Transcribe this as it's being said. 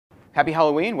Happy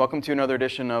Halloween. Welcome to another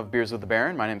edition of Beers with the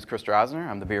Baron. My name is Chris Drosner.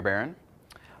 I'm the Beer Baron.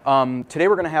 Today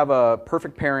we're going to have a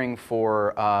perfect pairing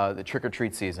for the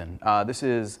trick-or-treat season. This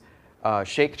is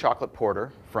Shake Chocolate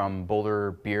Porter from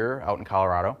Boulder Beer out in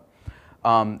Colorado.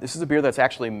 This is a beer that's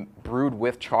actually brewed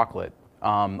with chocolate. There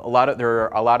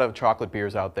are a lot of chocolate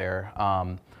beers out there.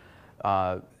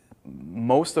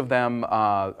 Most of them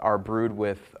are brewed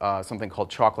with something called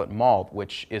chocolate malt,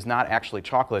 which is not actually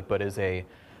chocolate, but is a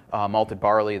malted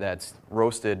barley that's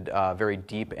roasted very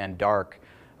deep and dark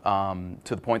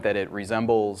to the point that it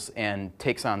resembles and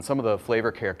takes on some of the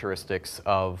flavor characteristics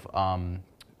of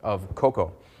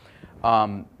cocoa.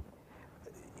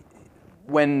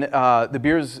 When the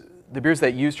beers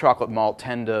that use chocolate malt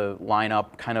tend to line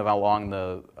up kind of along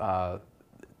the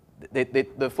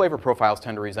flavor profiles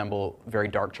tend to resemble very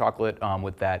dark chocolate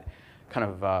with that kind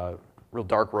of real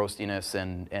dark roastiness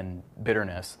and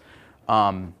bitterness.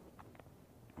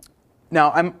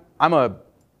 Now, I'm a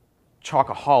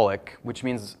chocoholic, which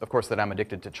means, of course, that I'm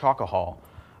addicted to chocohol.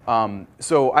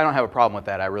 So I don't have a problem with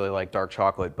that. I really like dark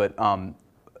chocolate. But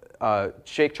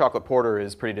Shake Chocolate Porter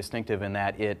is pretty distinctive in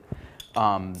that it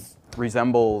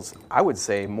resembles, I would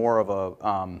say, more of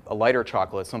a lighter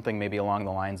chocolate, something maybe along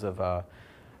the lines of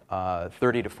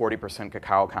 30 to 40%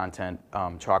 cacao content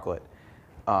chocolate.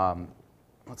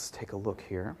 Let's take a look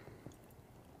here.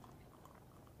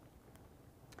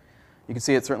 You can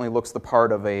see it certainly looks the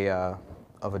part of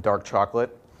a dark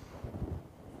chocolate,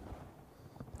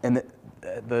 and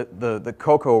the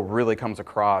cocoa really comes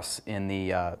across in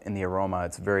the aroma.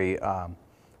 It's very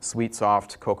sweet,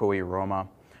 soft, cocoa-y aroma,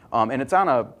 and it's on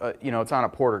a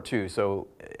porter too, so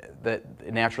that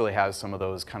it naturally has some of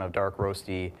those kind of dark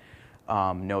roasty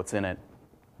notes in it.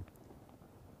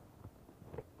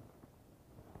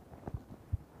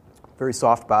 Very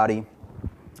soft body,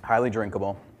 highly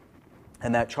drinkable,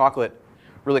 and that chocolate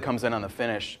really comes in on the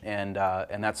finish, and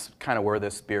that's kind of where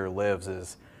this beer lives,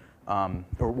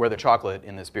 or where the chocolate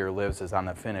in this beer lives is on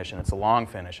the finish, and it's a long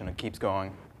finish, and it keeps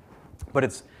going. But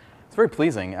it's very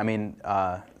pleasing. I mean,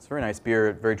 it's a very nice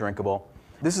beer, very drinkable.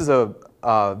 This is a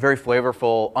very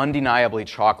flavorful, undeniably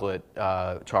chocolate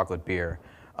beer.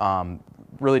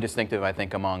 Really distinctive, I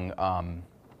think, among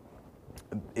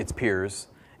its peers.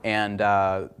 And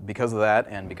because of that,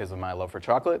 and because of my love for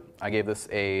chocolate, I gave this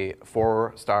a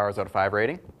 4 stars out of 5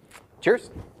 rating.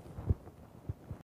 Cheers.